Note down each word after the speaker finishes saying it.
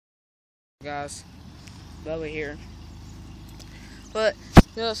Guys, Bubba here. But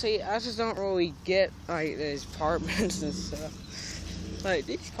see, I just don't really get like these apartments and stuff. Like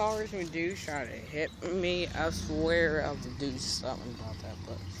these cars when dudes try to hit me, I swear I will do something about that.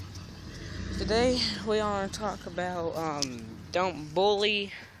 But today we want to talk about don't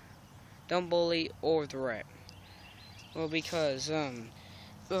bully or threat. Well, because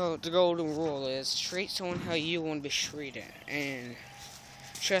the golden rule is treat someone how you want to be treated, and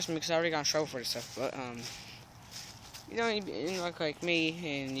trust me, because I already got in trouble for this stuff. But you don't need to look like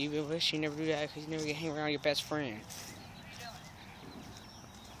me, and you wish you never do that because you never get hang around your best friend.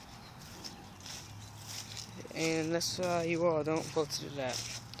 And that's why you all don't supposed to do that.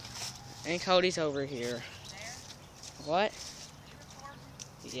 And Cody's over here. There? What?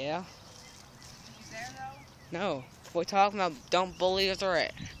 Yeah. He's there though? No. We're talking about don't bully or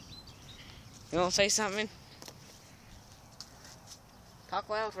threat. You want to say something? Talk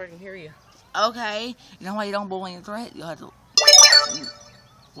loud so I can hear you. Okay. You know why you don't bully and threat? You have to.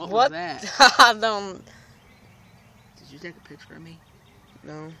 What was that? I don't. Did you take a picture of me?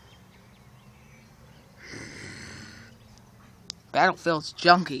 No. Battlefield's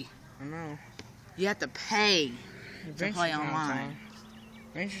junky. I know. You have to pay to play online.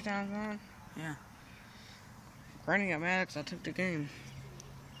 Adventure Time's on? Yeah. Brandon got mad because I took the game.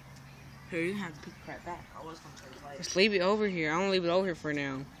 Here, you have to pick the crap back. I was going to tell you later. Just leave it over here. I want to leave it over here for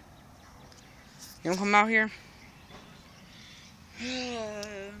now. You want to come out here? Sure.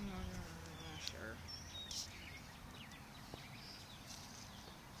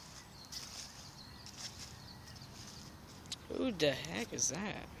 Who the heck is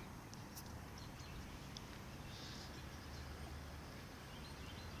that?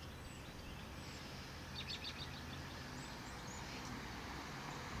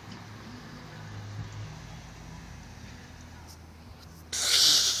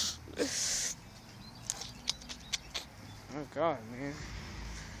 Oh God, man!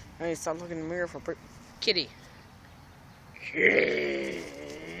 I need to stop looking in the mirror for kitty. Kitty,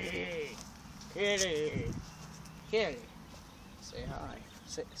 kitty, kitty. Say hi.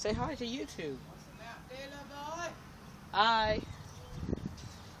 Say hi to YouTube. Hi.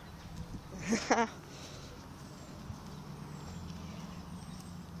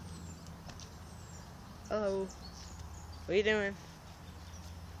 Hello. What are you doing?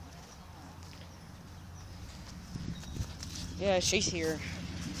 Yeah, she's here.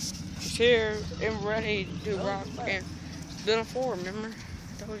 She's here and ready to rock and build a floor, remember?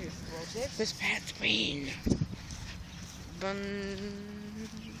 I told you. Miss Pat's Bean.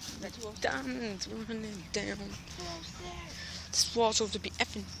 Diamonds running down. This wall's supposed to be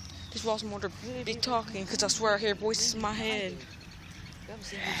effing. This wall's more to be talking, because I swear I hear voices in my head. We haven't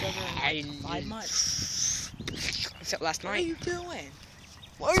seen each other in 5 months. Except last night. What are you doing?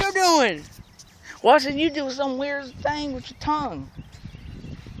 What are you doing? Watching you do some weird thing with your tongue.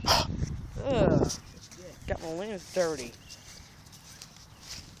 Ugh. Got my lens dirty.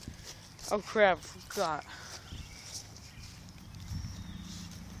 Oh crap, I forgot.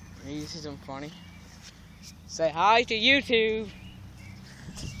 You see something funny? Say hi to YouTube.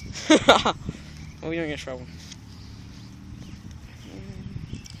 Oh, we don't get in trouble.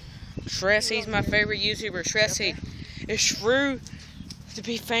 Tressy's my favorite YouTuber. Tressy is true to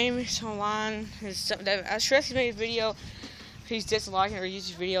be famous online. Tressy made a video. He's disliking our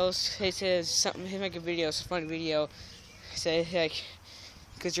YouTube videos. He says something. He make a video. It's a funny video. He said like,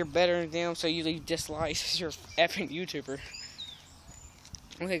 because you're better than them, so you leave dislikes. You're an effing YouTuber.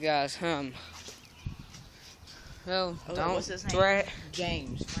 Okay, guys. Well, don't what's his name? threat.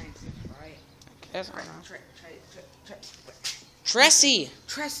 James Francis, right? That's Tressy. Tressy.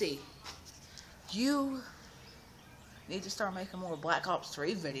 Tressy. You need to start making more Black Ops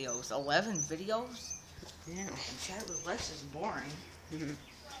 3 videos. 11 videos? Yeah. And chat with Lex is boring.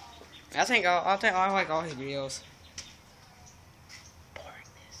 I think I like all his videos.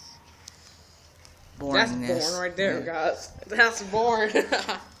 Boringness. That's boring right there, guys. That's boring.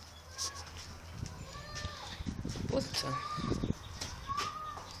 What the?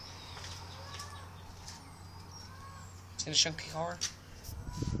 Is it a chunky car?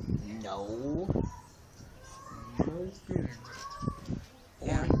 No.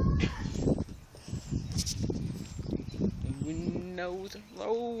 Yeah. Windows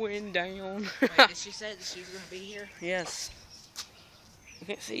rolling down. Wait, did she say that she was going to be here? Yes. I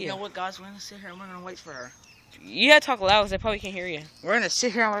can't see you. You know what, guys? We're going to sit here and we're going to wait for her. You gotta talk loud because they probably can't hear you. We're going to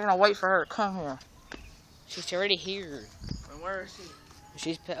sit here and we're going to wait for her to come here. She's already here. And where is she?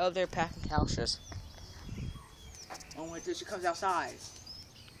 She's out there packing couches. I'll wait till she comes outside.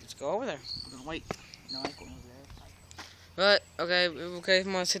 Let's go over there. We're going to wait. No, I ain't going over there. But okay,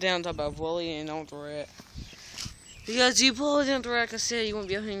 come on, sit down and talk about bullying and don't threat. Because you bully and threat, like I said, you won't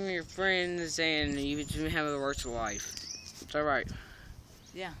be helping your friends and you just have the worst of life. It's alright.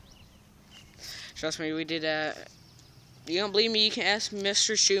 Yeah. Trust me, we did that. You don't believe me? You can ask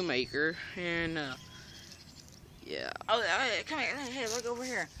Mr. Shoemaker. And yeah. Oh, come here. Hey, look over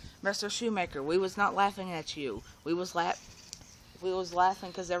here, Mr. Shoemaker. We was not laughing at you. We was laughing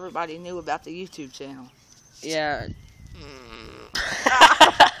because everybody knew about the YouTube channel. Yeah.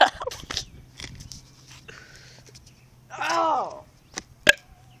 Oh! It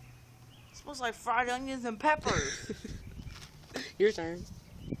smells like fried onions and peppers. Your turn.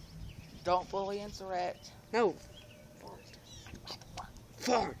 Don't bully and threat. No.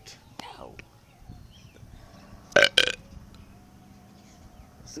 Fart. No.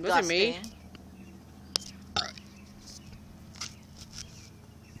 Look at me.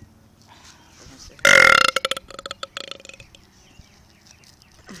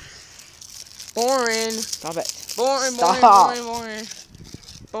 Boring. Stop it. Boring. Stop.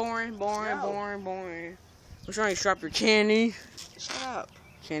 Boring. I'm trying to drop your candy. Shut up.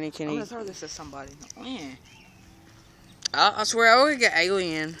 Candy. I'm gonna throw this at somebody. Yeah. I swear I would get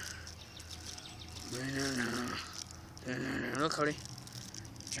alien. Look, Cody.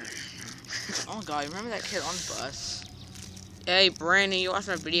 Oh god, remember that kid on the bus? Hey, Brandon, you watched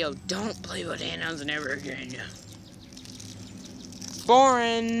my video. Don't play with animals never again.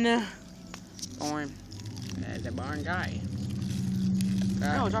 Boring. The boring guy.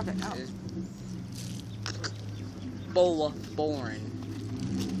 No, drop it. No. Boring.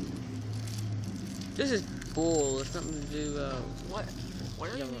 This is bull. There's nothing to do. What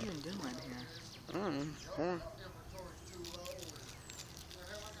are you even doing here? I don't know. Boring.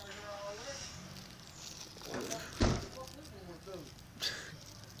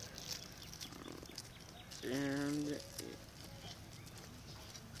 And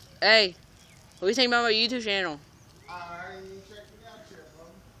hey, what do you think about my YouTube channel? I ain't checked it out yet,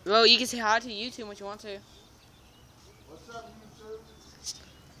 bro. Well, you can say hi to YouTube if you want to. What's up, YouTube?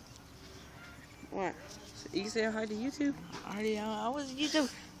 What? You can say hi to YouTube? I was YouTube.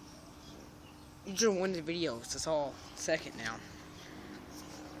 You just won the videos. That's all. Second now.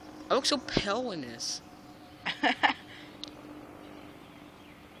 I look so pale in this.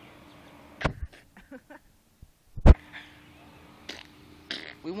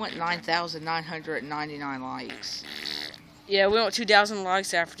 We want 9,999 likes. Yeah, we want 2,000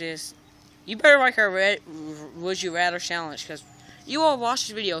 likes after this. You better like our Would You Rather challenge, because you all watch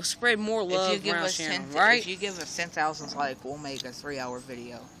this video. Spread more love around the channel, right? If you give us 10,000 likes, we'll make a 3-hour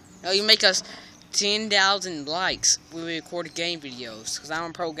video. Oh, you make us 10,000 likes when we record game videos, because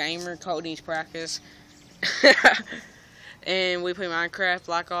I'm a pro gamer. Cody needs practice. And we play Minecraft,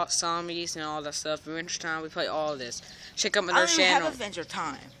 Black Ops, Zombies, and all that stuff. Adventure Time, we play all of this. Check out my other channel. I don't even have Adventure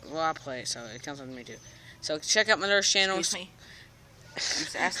Time. Well, I play it, so it counts with me too. So check out my other channel. Excuse me? You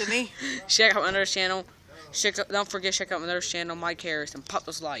just asking me? Check out my other channel. Don't forget to check out my other channel, Mike Harris, and pop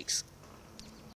those likes.